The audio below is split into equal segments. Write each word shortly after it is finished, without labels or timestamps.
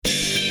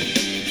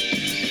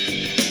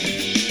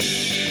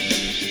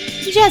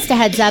Just a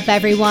heads up,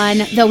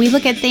 everyone. Though we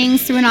look at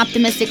things through an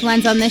optimistic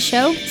lens on this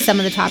show, some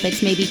of the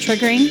topics may be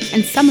triggering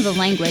and some of the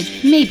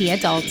language may be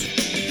adult.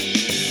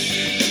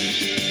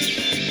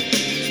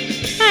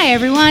 Hi,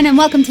 everyone, and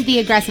welcome to the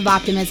Aggressive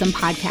Optimism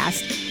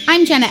Podcast.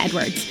 I'm Jenna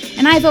Edwards,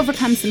 and I've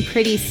overcome some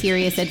pretty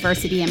serious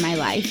adversity in my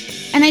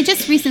life. And I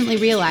just recently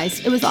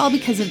realized it was all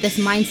because of this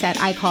mindset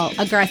I call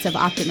aggressive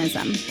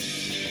optimism.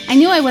 I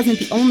knew I wasn't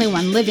the only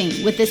one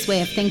living with this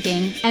way of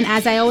thinking, and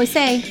as I always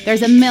say,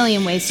 there's a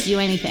million ways to do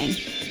anything.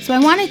 So I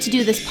wanted to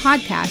do this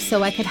podcast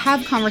so I could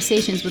have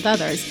conversations with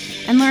others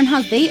and learn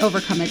how they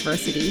overcome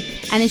adversity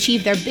and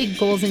achieve their big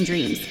goals and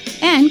dreams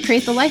and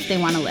create the life they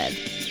want to live.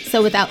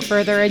 So without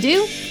further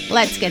ado,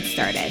 let's get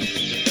started.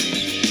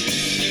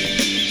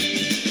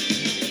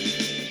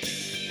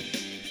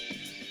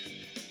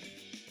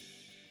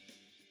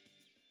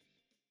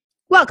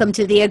 Welcome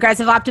to the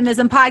Aggressive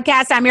Optimism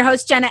Podcast. I'm your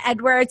host, Jenna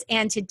Edwards,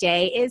 and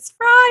today is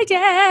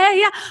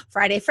Friday.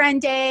 Friday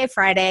Friend Day,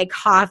 Friday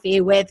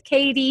Coffee with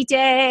Katie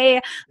Day.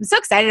 I'm so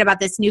excited about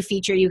this new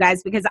feature, you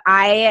guys, because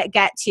I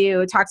get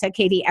to talk to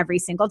Katie every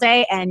single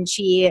day, and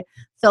she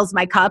fills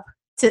my cup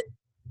to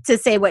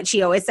say what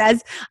she always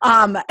says.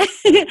 And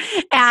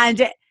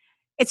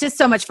it's just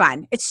so much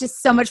fun. It's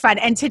just so much fun.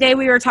 And today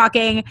we were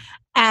talking,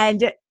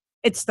 and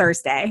it's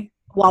Thursday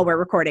while we're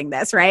recording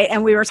this, right?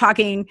 And we were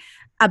talking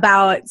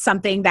about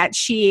something that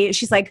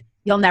she's like,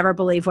 you'll never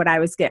believe what I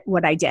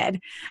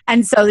did.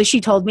 And so she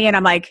told me, and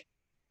I'm like,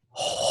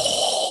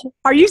 oh,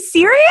 are you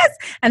serious?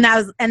 And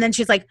then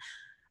she's like,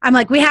 I'm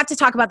like, we have to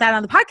talk about that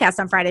on the podcast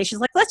on Friday. She's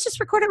like, let's just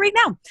record it right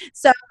now.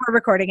 So we're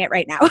recording it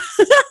right now.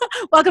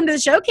 Welcome to the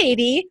show,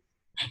 Katie.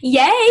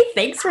 Yay.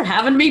 Thanks for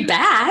having me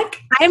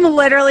back. I'm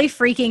literally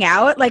freaking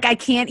out. Like, I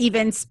can't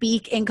even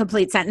speak in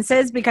complete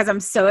sentences because I'm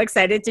so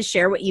excited to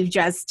share what you've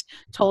just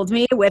told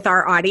me with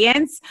our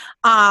audience.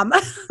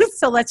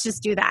 So let's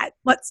just do that.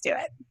 Let's do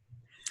it.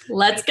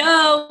 Let's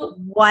go.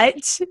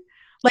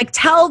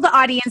 Tell the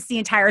audience the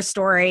entire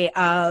story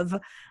of,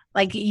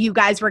 like, you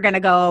guys were going to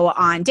go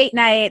on date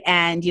night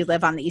and you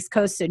live on the East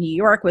Coast, so New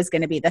York was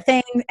going to be the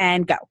thing,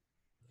 and go.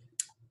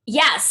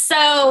 Yeah.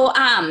 So,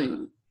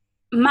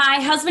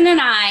 my husband and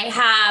I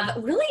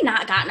have really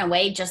not gotten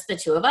away, just the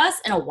two of us,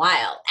 in a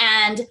while.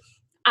 And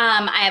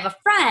I have a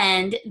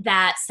friend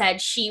that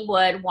said she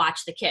would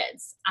watch the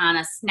kids on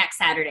a next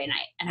Saturday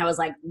night. And I was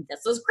like,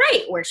 this is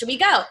great. Where should we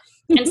go?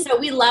 And so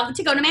we love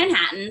to go to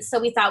Manhattan. So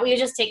we thought we would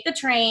just take the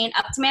train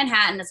up to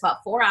Manhattan. It's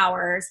about 4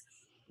 hours,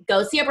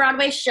 go see a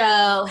Broadway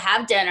show,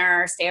 have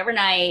dinner, stay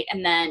overnight,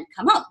 and then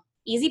come home.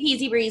 Easy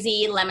peasy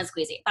breezy, lemon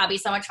squeezy. That'd be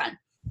so much fun.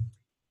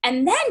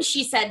 And then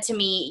she said to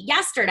me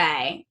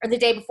yesterday, or the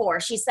day before,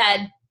 she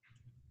said,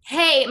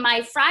 hey,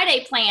 my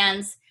Friday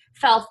plans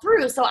fell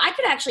through, so I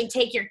could actually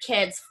take your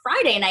kids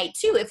Friday night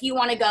too if you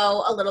want to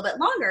go a little bit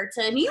longer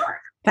to New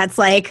York. That's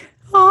like,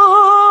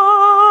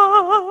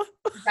 oh.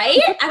 Right?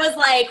 I was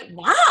like,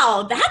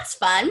 wow, that's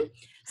fun.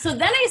 So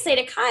then I say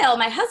to Kyle,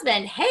 my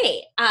husband,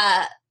 hey,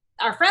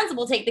 our friends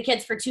will take the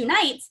kids for 2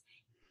 nights.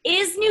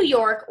 Is New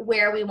York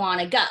where we want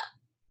to go?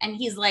 And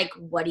he's like,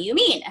 what do you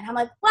mean? And I'm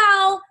like,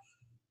 well,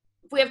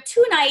 we have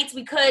 2 nights,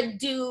 we could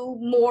do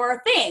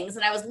more things.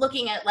 And I was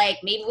looking at, like,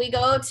 maybe we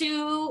go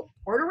to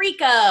Puerto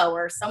Rico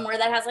or somewhere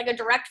that has like a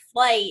direct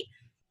flight,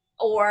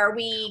 or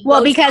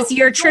because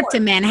your trip to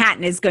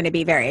Manhattan is going to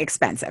be very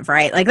expensive,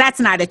 right? Like, that's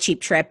not a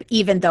cheap trip,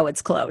 even though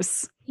it's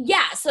close.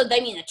 Yeah. So I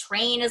mean, the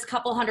train is a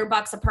couple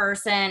 $100 a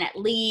person at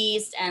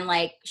least. And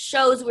like,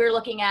 shows we were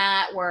looking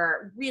at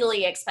were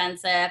really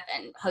expensive,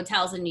 and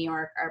hotels in New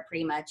York are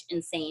pretty much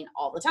insane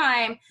all the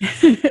time.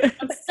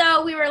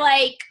 So we were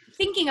like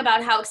thinking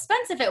about how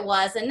expensive it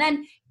was. And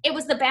then it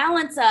was the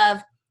balance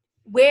of,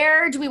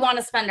 where do we want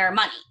to spend our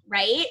money?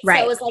 Right. So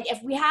it was like,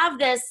 if we have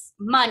this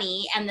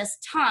money and this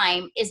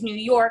time, is New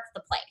York the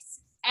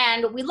place?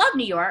 And we love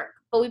New York,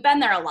 but we've been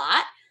there a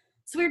lot.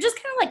 So we were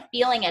just kind of like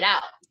feeling it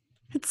out.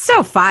 It's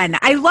so fun.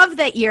 I love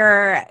that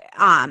you're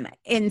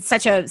in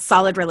such a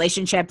solid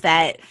relationship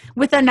that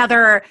with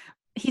another,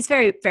 he's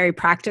very, very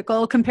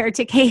practical compared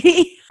to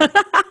Katie,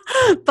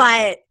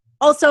 but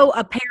also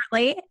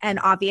apparently and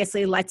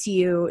obviously lets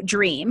you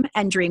dream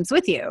and dreams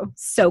with you.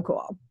 So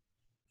cool.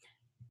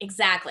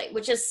 Exactly,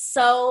 which is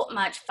so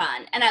much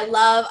fun. And I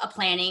love a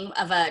planning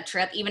of a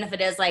trip, even if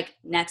it is like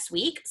next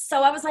week.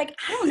 So I was like,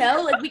 I don't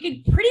know, like we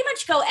could pretty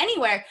much go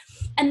anywhere.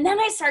 And then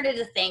I started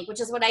to think,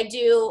 which is what I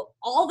do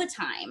all the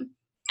time,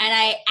 and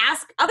I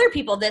ask other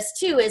people this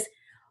too, is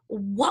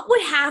what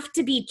would have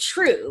to be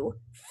true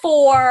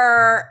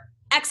for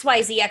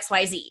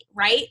XYZ,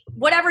 right?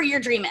 Whatever your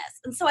dream is.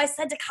 And so I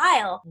said to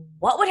Kyle,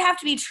 what would have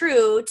to be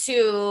true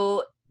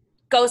to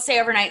go stay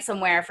overnight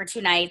somewhere for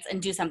 2 nights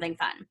and do something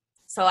fun?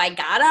 So I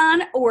got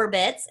on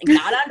Orbitz and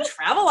got on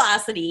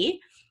Travelocity,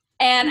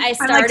 and I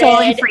started. I'm like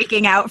totally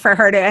freaking out for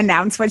her to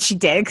announce what she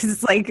did, because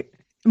it's like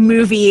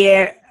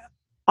movie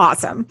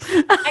awesome.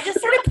 I just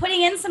started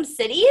putting in some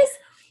cities,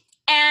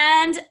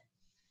 and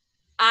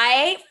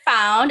I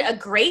found a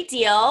great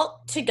deal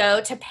to go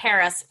to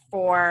Paris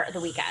for the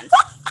weekend.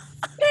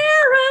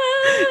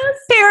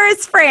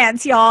 Paris,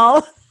 France,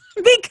 y'all.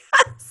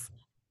 Because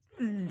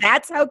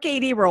That's how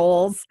Katie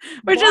rolls,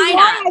 which Why is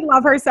why I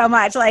love her so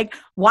much. Like,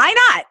 why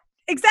not?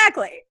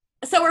 Exactly.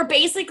 So we're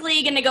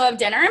basically going to go have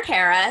dinner in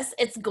Paris.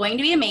 It's going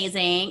to be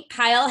amazing.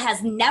 Kyle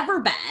has never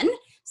been,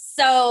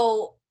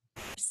 so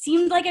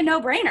seemed like a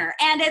no-brainer.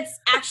 And it's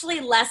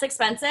actually less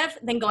expensive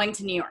than going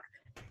to New York.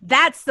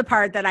 That's the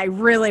part that I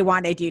really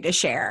wanted you to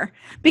share,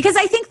 because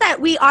I think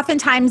that we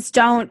oftentimes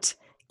don't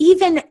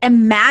even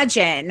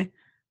imagine,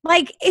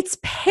 like, it's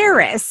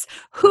Paris.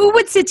 Who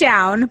would sit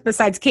down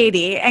besides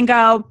Katie and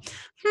go,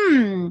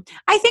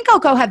 I think I'll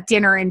go have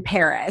dinner in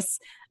Paris?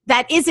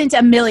 That isn't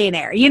a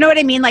millionaire. You know what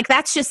I mean? Like,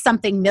 that's just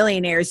something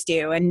millionaires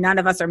do. And none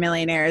of us are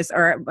millionaires,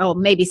 or, well,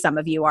 maybe some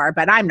of you are,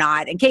 but I'm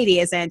not. And Katie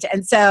isn't.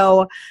 And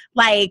so,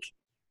 like,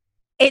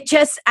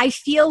 I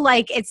feel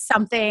like it's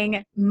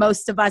something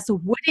most of us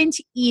wouldn't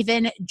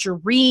even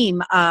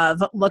dream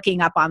of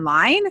looking up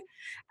online.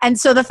 And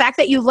so the fact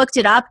that you looked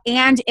it up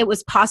and it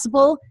was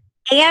possible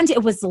and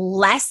it was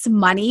less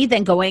money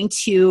than going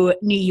to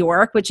New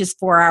York, which is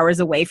 4 hours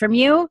away from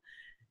you,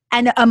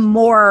 and a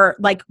more,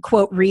 like,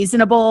 quote,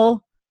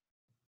 reasonable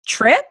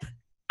trip.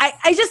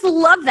 I just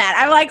love that.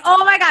 I'm like,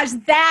 oh my gosh,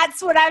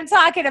 that's what I'm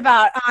talking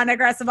about on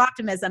Aggressive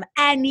Optimism.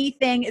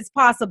 Anything is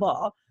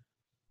possible.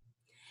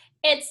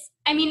 It's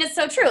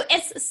so true.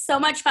 It's so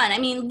much fun. I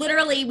mean,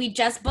 literally, we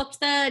just booked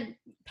the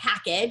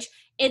package.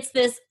 It's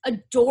this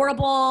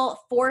adorable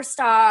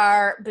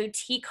 4-star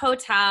boutique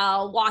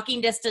hotel,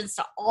 walking distance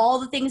to all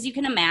the things you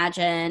can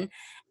imagine.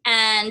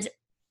 And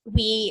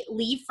we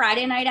leave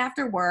Friday night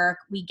after work.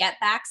 We get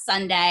back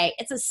Sunday.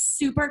 It's a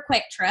super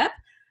quick trip,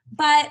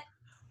 but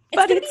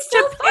it's going to be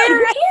so fun.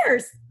 Who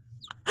cares?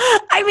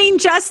 I mean,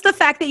 just the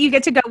fact that you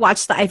get to go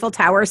watch the Eiffel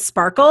Tower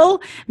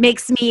sparkle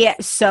makes me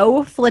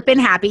so flippin'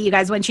 happy. You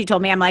guys, when she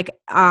told me, I'm like,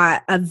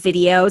 a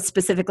video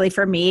specifically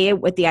for me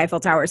with the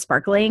Eiffel Tower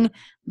sparkling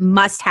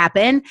must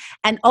happen.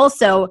 And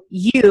also,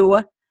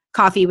 you,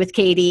 Coffee with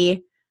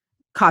Katie,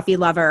 coffee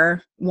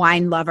lover,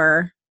 wine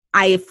lover,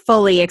 I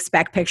fully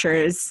expect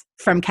pictures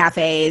from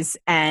cafes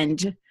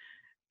and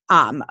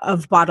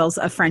of bottles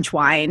of French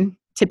wine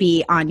to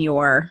be on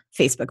your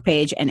Facebook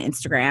page and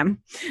Instagram.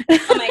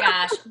 Oh my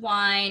gosh,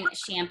 wine,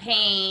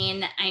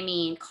 champagne,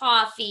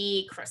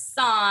 coffee,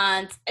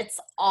 croissants, it's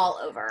all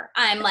over.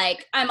 I'm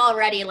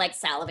already like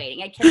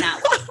salivating. I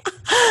cannot wait.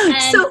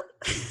 And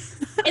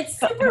it's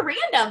super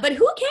random, but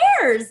who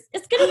cares?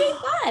 It's going to be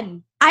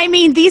fun. I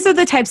mean, these are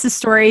the types of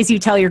stories you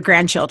tell your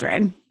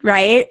grandchildren,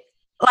 right?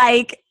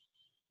 Like,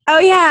 oh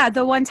yeah,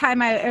 the one time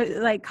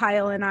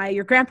Kyle and I,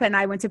 your grandpa and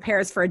I went to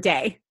Paris for a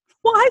day.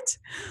 What?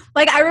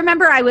 Like, I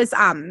remember I went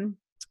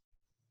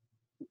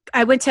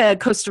to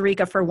Costa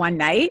Rica for one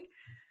night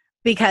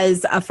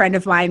because a friend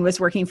of mine was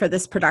working for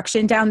this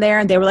production down there,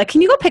 and they were like,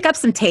 can you go pick up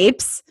some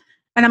tapes?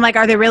 And I'm like,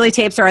 are they really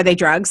tapes or are they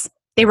drugs?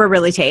 They were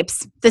really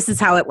tapes. This is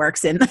how it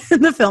works in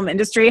the film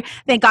industry.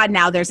 Thank God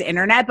now there's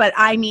internet. But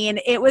I mean,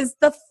 it was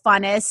the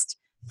funnest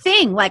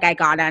thing. Like, I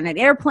got on an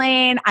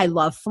airplane. I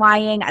love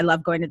flying. I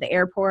love going to the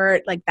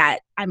airport like that.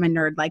 I'm a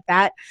nerd like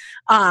that.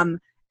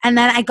 And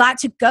then I got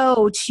to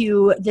go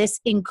to this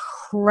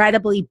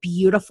incredibly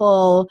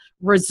beautiful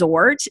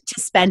resort to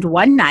spend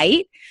one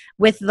night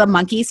with the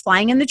monkeys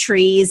flying in the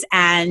trees.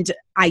 And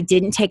I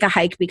didn't take a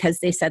hike because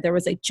they said there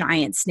was a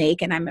giant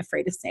snake and I'm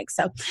afraid of snakes.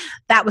 So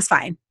that was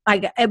fine.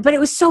 But it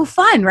was so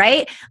fun,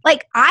 right?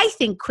 Like, I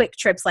think quick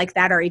trips like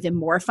that are even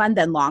more fun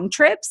than long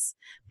trips,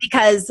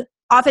 because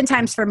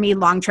oftentimes for me,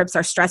 long trips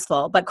are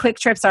stressful, but quick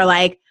trips are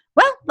like,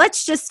 well,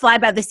 let's just fly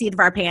by the seat of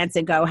our pants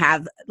and go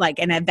have like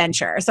an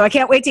adventure. So I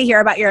can't wait to hear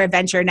about your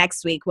adventure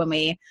next week when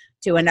we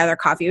do another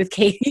Coffee with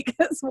Katie.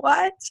 Because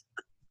what?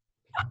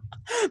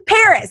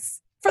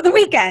 Paris for the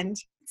weekend.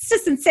 It's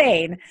just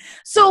insane.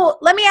 So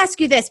let me ask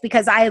you this,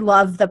 because I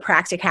love the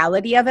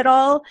practicality of it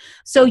all.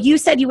 So you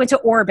said you went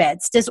to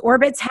Orbitz. Does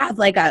Orbitz have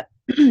like a,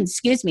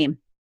 excuse me,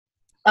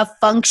 a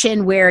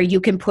function where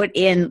you can put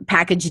in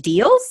package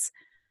deals?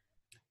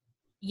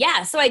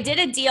 Yeah, so I did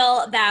a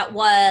deal that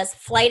was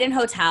flight and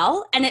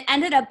hotel, and it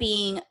ended up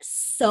being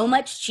so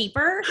much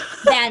cheaper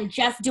than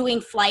just doing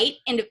flight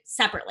and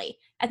separately.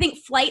 I think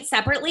flight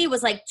separately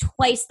was like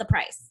twice the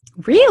price.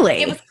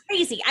 Really? It was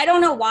crazy. I don't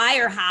know why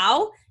or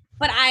how,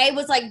 but I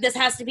was like, this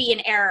has to be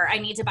an error. I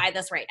need to buy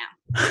this right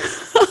now.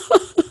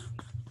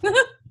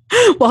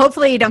 Well,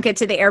 hopefully you don't get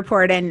to the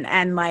airport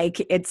and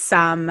like it's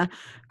some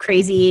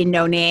crazy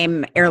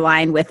no-name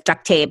airline with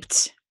duct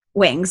taped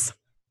wings.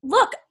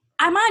 Look,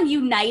 I'm on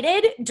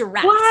United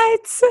Direct.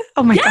 What?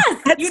 Oh my God.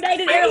 Yes,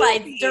 United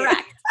Airlines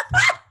Direct.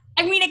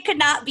 I mean, it could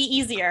not be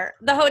easier.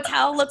 The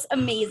hotel looks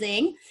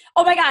amazing.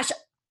 Oh my gosh.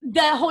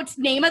 The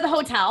name of the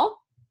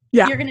hotel,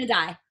 yeah, you're going to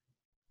die.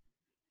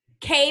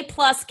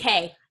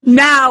 K+K.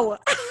 No.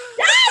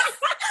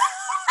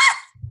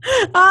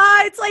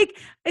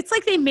 It's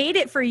like they made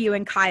it for you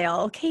and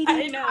Kyle. Katie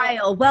and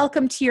Kyle,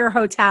 welcome to your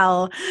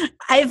hotel.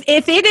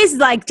 If it is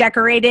like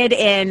decorated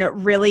in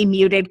really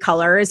muted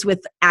colors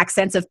with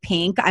accents of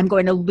pink, I'm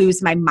going to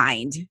lose my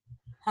mind.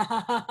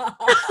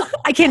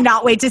 I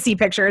cannot wait to see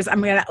pictures.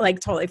 I'm going to like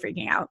totally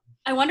freaking out.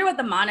 I wonder what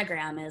the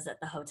monogram is at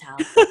the hotel.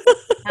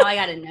 Now I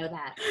got to know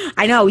that.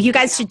 I know. You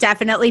guys should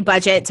definitely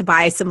budget to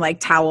buy some like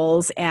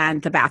towels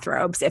and the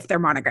bathrobes if they're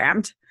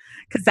monogrammed,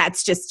 because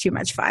that's just too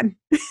much fun.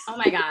 Oh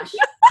my gosh.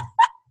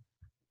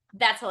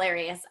 That's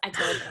hilarious. I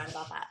totally forgot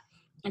about that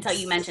until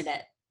you mentioned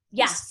it.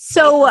 Yeah.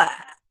 So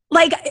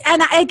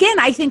and again,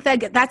 I think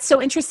that that's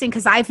so interesting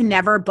because I've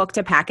never booked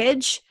a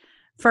package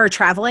for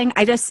traveling.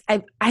 I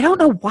don't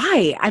know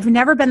why. I've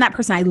never been that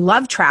person. I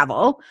love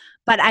travel,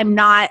 but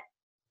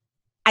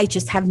I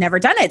just have never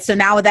done it. So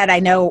now that I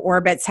know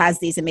Orbitz has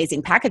these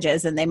amazing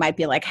packages and they might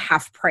be like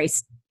half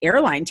price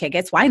airline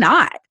tickets, why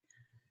not?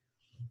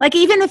 Like,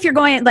 even if you're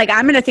going, like,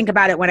 I'm going to think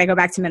about it when I go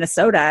back to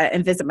Minnesota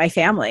and visit my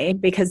family,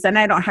 because then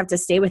I don't have to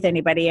stay with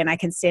anybody and I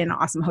can stay in an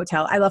awesome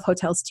hotel. I love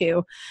hotels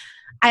too.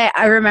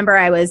 I remember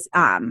I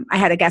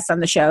had a guest on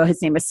the show.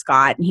 His name is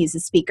Scott and he's a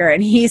speaker.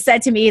 And he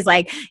said to me, he's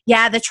like,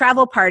 yeah, the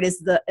travel part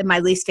is my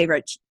least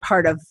favorite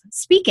part of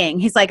speaking.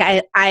 He's like,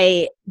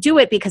 I do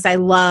it because I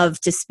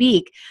love to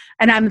speak.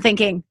 And I'm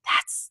thinking,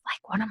 that's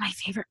like one of my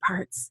favorite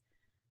parts.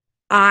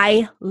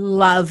 I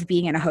love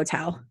being in a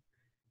hotel.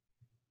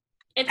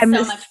 It's I'm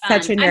so much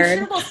fun. such a nerd. I'm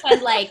sure we'll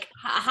spend like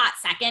a hot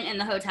second in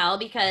the hotel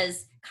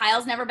because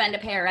Kyle's never been to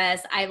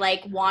Paris. I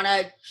like want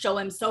to show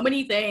him so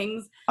many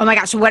things. Oh my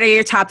gosh. What are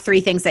your top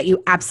 3 things that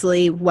you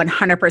absolutely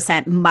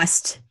 100%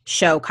 must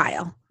show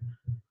Kyle?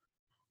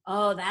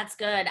 Oh, that's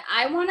good.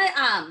 I want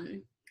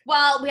to,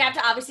 well, we have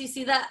to obviously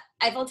see the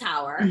Eiffel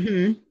Tower.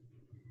 Mm-hmm.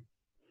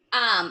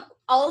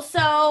 Also,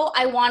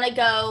 I want to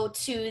go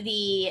to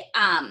the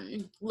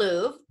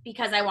Louvre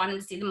because I want him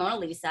to see the Mona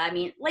Lisa. I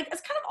mean, like,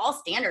 it's kind of all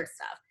standard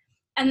stuff.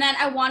 And then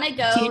I want to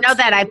go. Do you know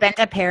that I've been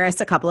to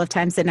Paris a couple of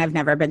times and I've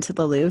never been to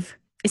the Louvre?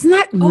 Isn't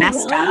that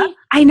messed really? up?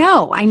 I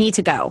know. I need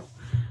to go.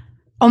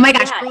 Oh my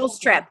gosh, Yeah. girls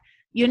trip.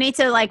 You need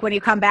to, like, when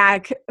you come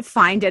back,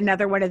 find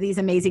another one of these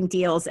amazing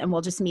deals and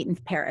we'll just meet in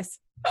Paris.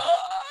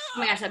 Oh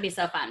my gosh, that'd be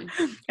so fun.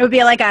 It would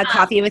be like a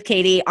coffee with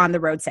Katie on the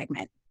road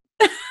segment.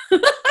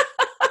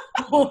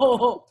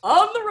 Oh,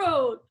 on the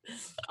road.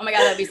 Oh my God,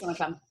 that'd be so much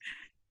fun.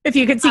 If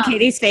you could see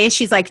Katie's face,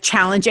 she's like,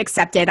 challenge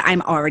accepted.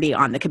 I'm already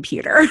on the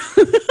computer.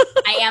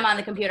 I am on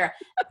the computer.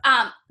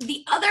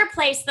 The other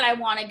place that I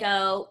want to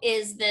go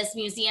is this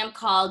museum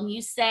called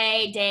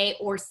Musée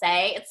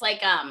d'Orsay. It's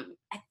like, I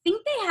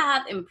think they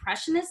have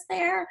Impressionists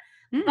there,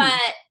 but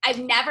I've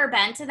never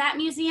been to that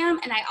museum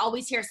and I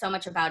always hear so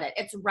much about it.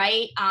 It's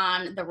right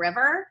on the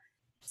river.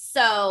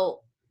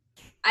 So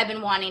I've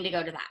been wanting to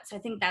go to that. So I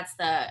think that's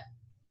the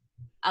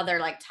other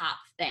like top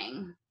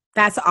thing.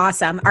 That's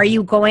awesome. Are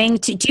you going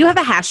to, do you have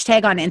a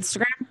hashtag on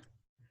Instagram?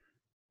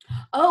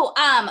 Oh,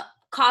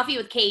 Coffee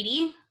with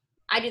Katie.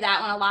 I do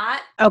that one a lot.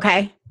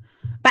 Okay.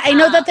 But I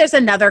know that there's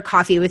another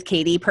Coffee with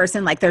Katie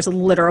person. Like, there's a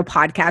literal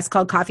podcast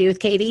called Coffee with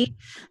Katie.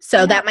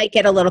 So that might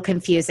get a little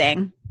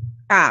confusing.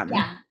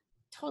 Yeah,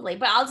 totally.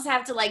 But I'll just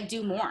have to like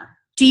do more.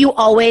 Do you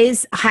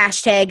always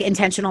hashtag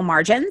intentional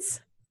margins?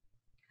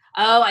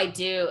 Oh, I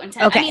do.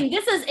 Okay. I mean,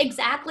 this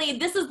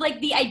is like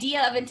the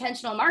idea of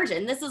intentional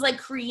margin. This is like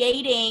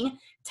creating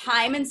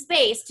time and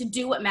space to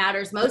do what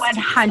matters most.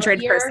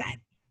 100%.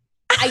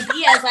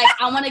 Idea is like,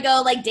 I want to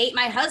go like date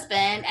my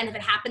husband. And if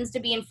it happens to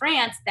be in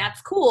France,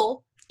 that's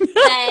cool.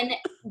 Then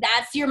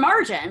that's your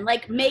margin.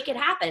 Like, make it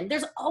happen.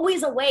 There's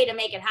always a way to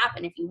make it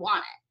happen if you want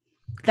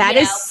it. That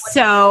is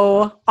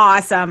so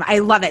awesome. I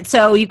love it.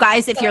 So you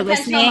guys, if you're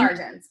listening,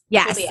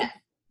 yes,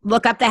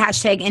 look up the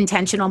hashtag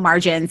intentional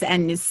margins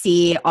and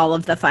see all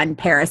of the fun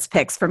Paris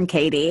pics from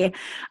Katie.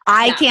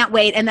 I can't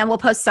wait. And then we'll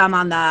post some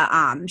on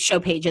the show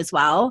page as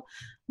well.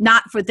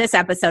 Not for this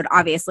episode,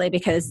 obviously,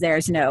 because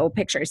there's no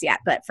pictures yet.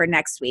 But for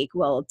next week,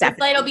 we'll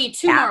definitely. It'll be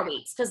 2 more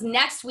weeks because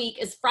next week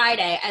is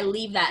Friday. I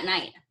leave that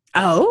night.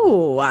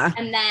 Oh.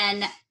 And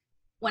then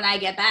when I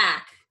get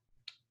back,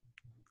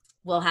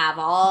 we'll have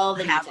all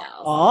the details.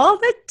 All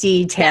the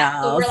details.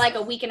 Yeah, so we're like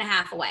a week and a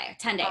half away,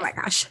 10 days. Oh my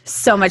gosh.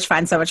 So much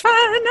fun. So much fun.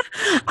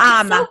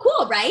 It's so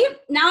cool, right?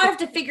 Now I have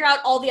to figure out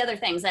all the other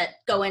things that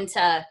go into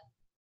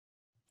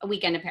a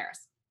weekend in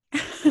Paris.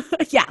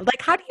 Yeah.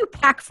 Like, how do you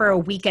pack for a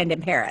weekend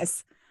in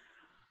Paris?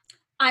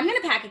 I'm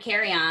going to pack a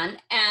carry-on.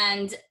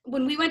 And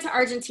when we went to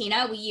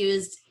Argentina, we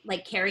used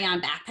like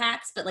carry-on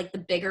backpacks, but like the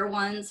bigger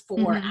ones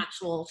for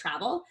actual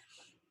travel.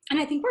 And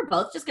I think we're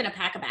both just going to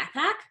pack a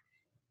backpack.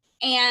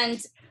 And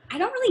I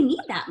don't really need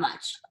that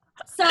much.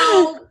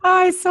 So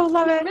I so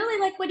love it. Really,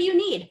 like, what do you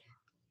need?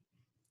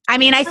 I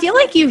mean, I feel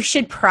like you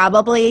should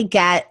probably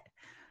get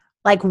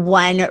like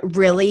one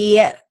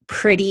really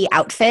pretty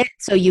outfit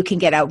so you can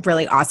get a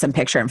really awesome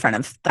picture in front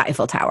of the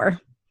Eiffel Tower.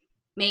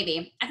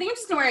 Maybe. I think I'm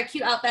just going to wear a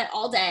cute outfit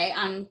all day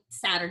on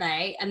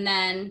Saturday and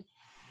then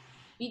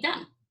be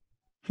done.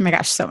 Oh my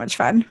gosh, so much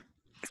fun.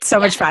 It's so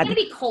much fun. It's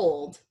going to be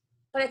cold,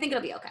 but I think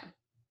it'll be okay.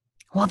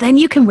 Well, then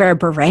you can wear a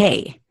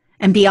beret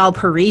and be all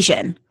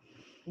Parisian.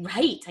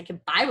 Right. I can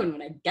buy one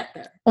when I get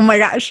there. Oh my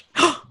gosh.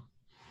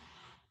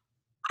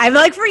 I'm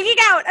like freaking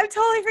out. I'm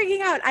totally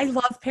freaking out. I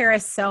love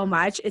Paris so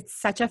much. It's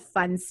such a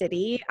fun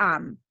city.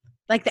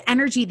 Like, the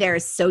energy there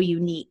is so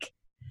unique.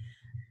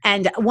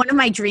 And one of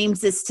my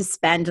dreams is to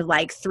spend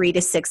like 3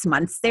 to 6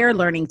 months there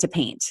learning to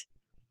paint.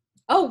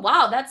 Oh,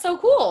 wow. That's so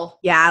cool.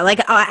 Yeah.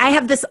 Like I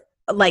have this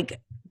like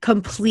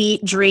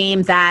complete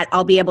dream that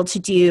I'll be able to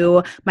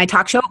do my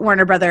talk show at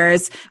Warner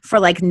Brothers for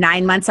like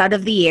 9 months out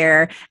of the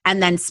year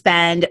and then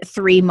spend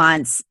 3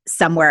 months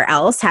somewhere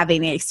else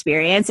having the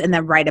experience and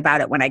then write about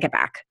it when I get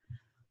back.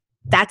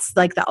 That's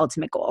like the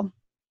ultimate goal.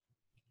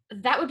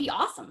 That would be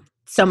awesome.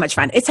 So much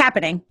fun. It's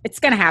happening. It's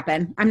going to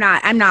happen.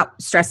 I'm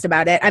not stressed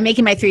about it. I'm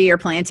making my 3-year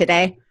plan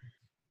today.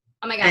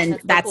 Oh my gosh. And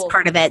that's cool.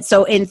 part of it.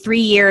 So in 3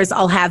 years,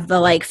 I'll have the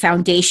like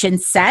foundation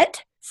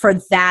set for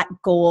that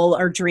goal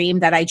or dream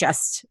that I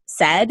just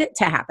said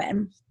to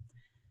happen.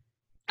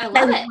 I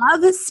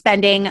love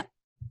spending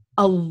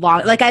a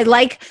long, like I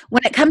like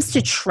when it comes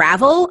to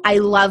travel, I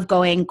love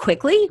going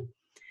quickly.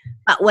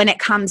 But when it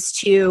comes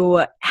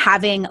to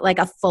having like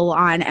a full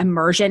on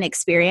immersion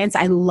experience,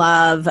 I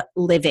love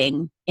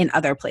living in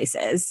other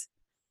places.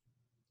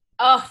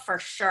 Oh, for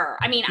sure.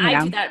 I mean,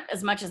 I do that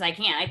as much as I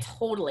can. I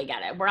totally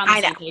get it. We're on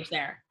the same page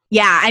there.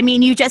 Yeah. I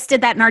mean, you just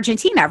did that in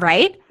Argentina,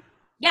 right?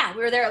 Yeah.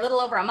 We were there a little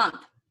over a month.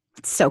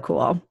 It's so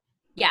cool.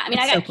 Yeah. I mean,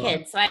 I got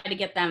kids, so I had to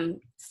get them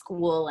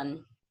school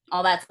and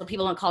all that. So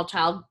people don't call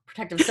Child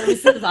Protective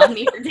Services on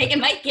me for taking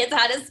my kids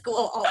out of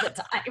school all the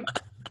time.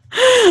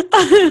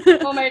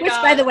 Oh my God. Which,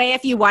 by the way,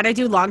 if you want to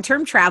do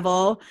long-term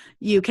travel,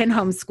 you can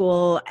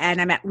homeschool.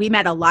 And we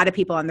met a lot of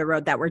people on the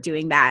road that were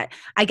doing that.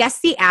 I guess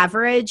the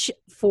average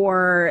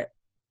for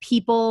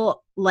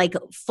people like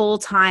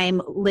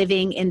full-time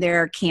living in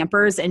their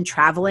campers and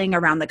traveling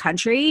around the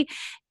country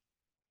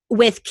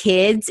with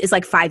kids is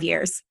like 5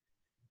 years.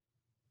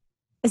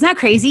 Isn't that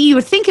crazy? You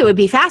would think it would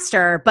be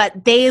faster,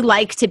 but they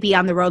like to be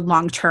on the road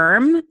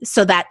long-term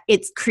so that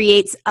it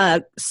creates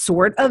a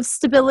sort of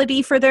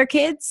stability for their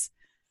kids.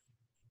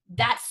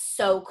 That's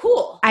so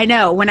cool. I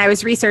know. When I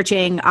was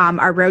researching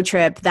our road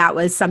trip, that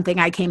was something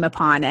I came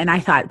upon and I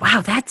thought,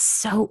 wow, that's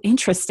so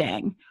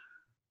interesting.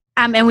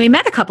 And we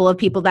met a couple of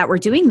people that were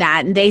doing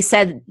that and they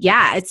said,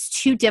 yeah, it's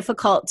too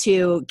difficult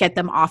to get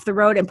them off the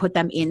road and put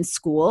them in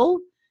school.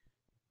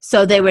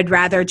 So they would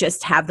rather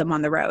just have them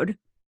on the road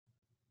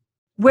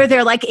where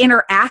they're like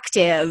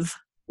interactive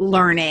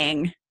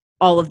learning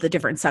all of the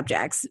different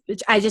subjects,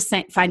 which I just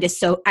find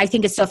I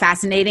think it's so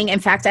fascinating. In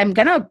fact, I'm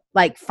going to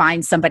like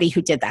find somebody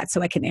who did that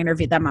so I can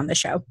interview them on the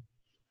show.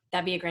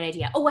 That'd be a great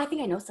idea. Oh, I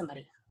think I know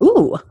somebody.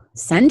 Ooh,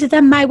 send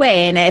them my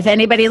way. And if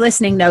anybody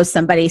listening knows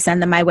somebody,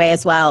 send them my way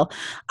as well.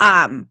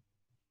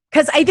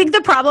 Because I think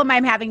the problem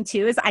I'm having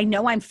too is I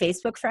know I'm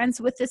Facebook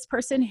friends with this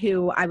person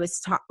who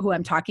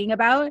I'm talking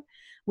about.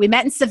 We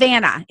met in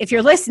Savannah. If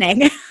you're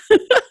listening,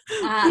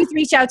 please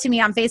reach out to me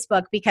on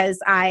Facebook because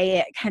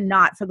I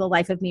cannot for the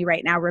life of me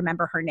right now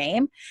remember her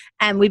name.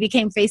 And we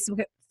became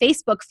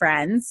Facebook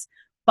friends.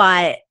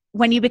 But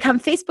when you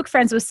become Facebook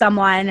friends with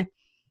someone,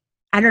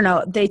 I don't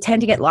know, they tend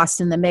to get lost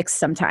in the mix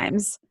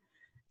sometimes.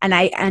 And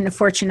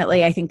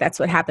unfortunately, I think that's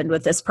what happened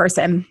with this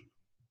person.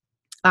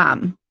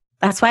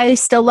 That's why I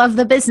still love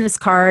the business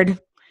card.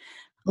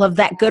 Love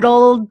that good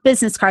old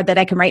business card that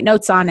I can write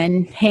notes on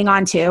and hang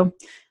on to.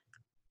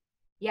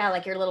 Yeah,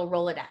 like your little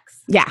Rolodex.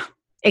 Yeah,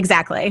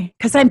 exactly.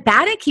 Because I'm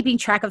bad at keeping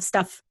track of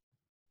stuff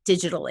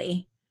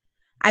digitally.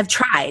 I've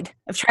tried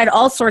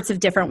all sorts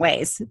of different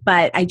ways,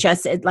 but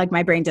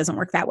my brain doesn't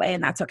work that way,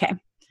 and that's okay.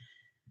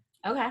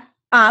 Okay.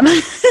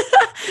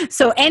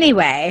 So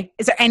anyway,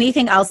 is there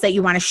anything else that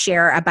you want to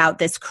share about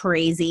this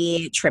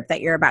crazy trip that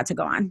you're about to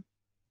go on?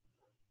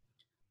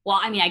 Well,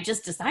 I mean, I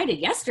just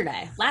decided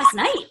last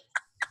night.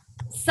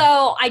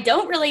 So I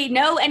don't really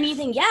know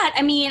anything yet.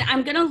 I mean,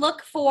 I'm going to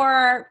look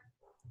for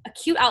a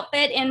cute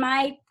outfit in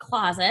my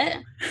closet.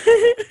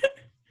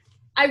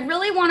 I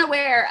really want to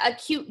wear a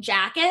cute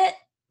jacket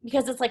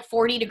because it's like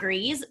 40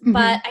 degrees,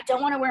 but I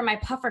don't want to wear my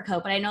puffer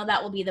coat, but I know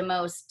that will be the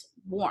most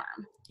warm.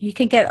 You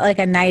can get like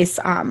a nice,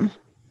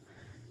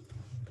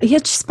 you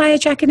just buy a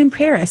jacket in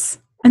Paris.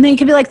 And then you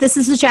can be like, this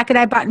is the jacket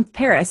I bought in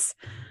Paris.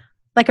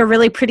 Like a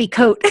really pretty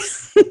coat.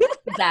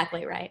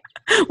 Exactly right.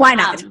 Why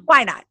not?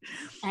 Why not?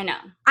 I know.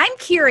 I'm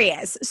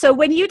curious. So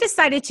when you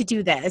decided to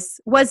do this,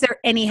 was there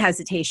any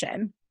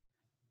hesitation?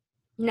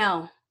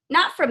 No,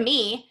 not from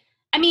me.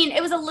 I mean,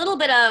 it was a little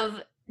bit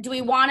of, do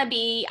we want to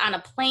be on a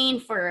plane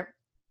for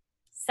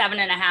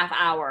 7.5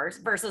 hours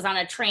versus on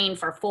a train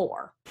for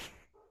 4?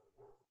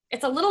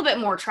 It's a little bit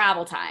more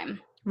travel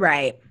time.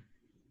 Right.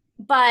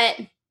 But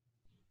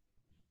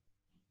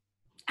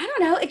I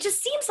don't know. It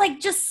just seems like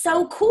just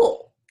so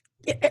cool.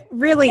 It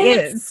really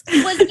is.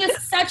 It was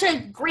just such a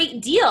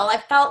great deal. I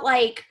felt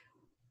like,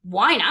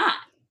 why not?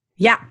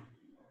 Yeah.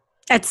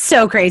 That's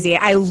so crazy.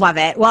 I love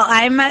it. Well,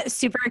 I'm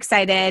super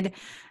excited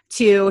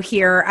to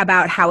hear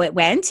about how it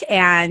went,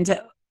 and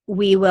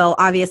we will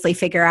obviously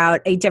figure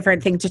out a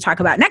different thing to talk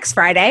about next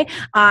Friday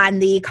on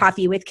the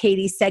Coffee with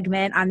Katie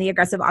segment on the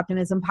Aggressive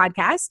Optimism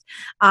Podcast,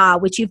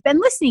 which you've been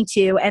listening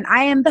to. And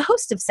I am the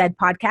host of said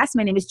podcast.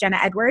 My name is Jenna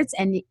Edwards,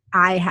 and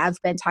I have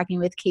been talking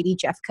with Katie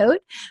Jefcoat,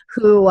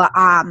 who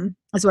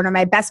is one of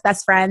my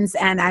best friends.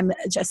 And I'm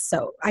just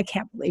I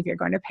can't believe you're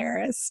going to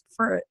Paris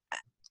for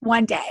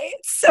one day.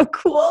 It's so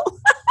cool.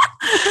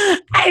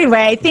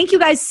 Anyway, thank you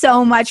guys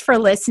so much for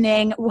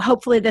listening.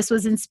 Hopefully this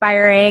was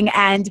inspiring.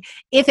 And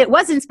if it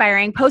was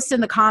inspiring, post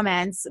in the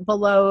comments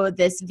below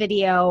this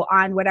video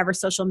on whatever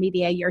social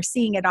media you're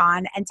seeing it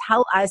on and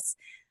tell us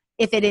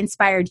if it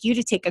inspired you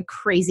to take a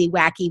crazy,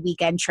 wacky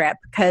weekend trip,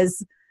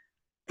 because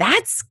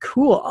that's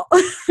cool.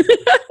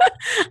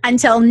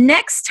 Until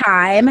next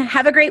time,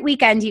 have a great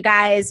weekend, you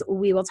guys.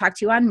 We will talk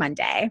to you on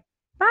Monday.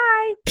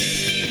 Bye.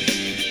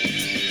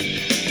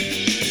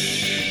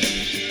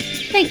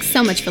 Thanks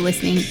so much for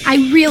listening.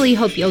 I really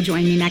hope you'll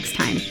join me next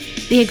time.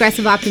 The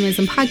Aggressive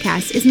Optimism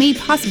Podcast is made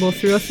possible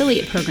through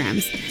affiliate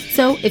programs.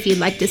 So if you'd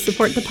like to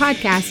support the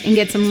podcast and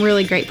get some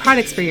really great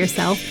products for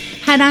yourself,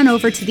 head on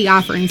over to the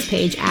offerings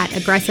page at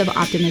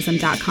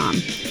aggressiveoptimism.com.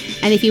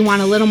 And if you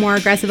want a little more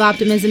aggressive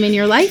optimism in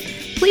your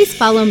life, please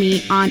follow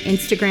me on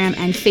Instagram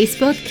and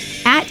Facebook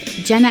at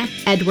Jenna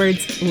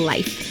Edwards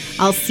Life.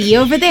 I'll see you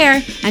over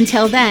there.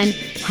 Until then,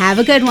 have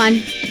a good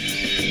one.